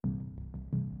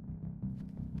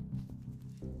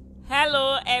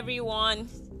Hello everyone,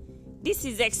 this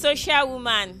is Exousia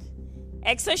woman.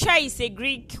 Exousia is a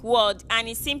Greek word and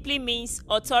it simply means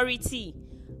authority.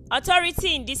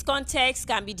 Authority in this context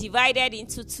can be divided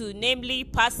into two, namely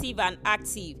passive and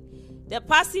active. The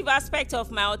passive aspect of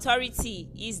my authority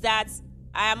is that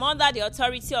I am under the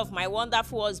authority of my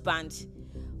wonderful husband,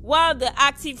 while the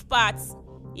active part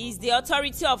is the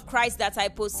authority of Christ that I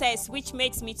possess, which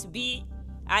makes me to be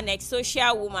an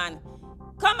Exousia woman.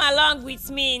 Come along with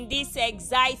me in this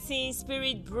exciting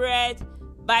spirit-bred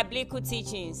biblical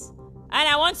teachings, and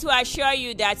I want to assure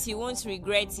you that you won't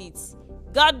regret it.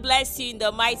 God bless you in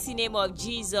the mighty name of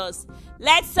Jesus.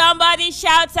 Let somebody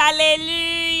shout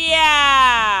hallelujah.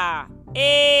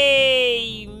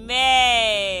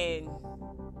 Amen.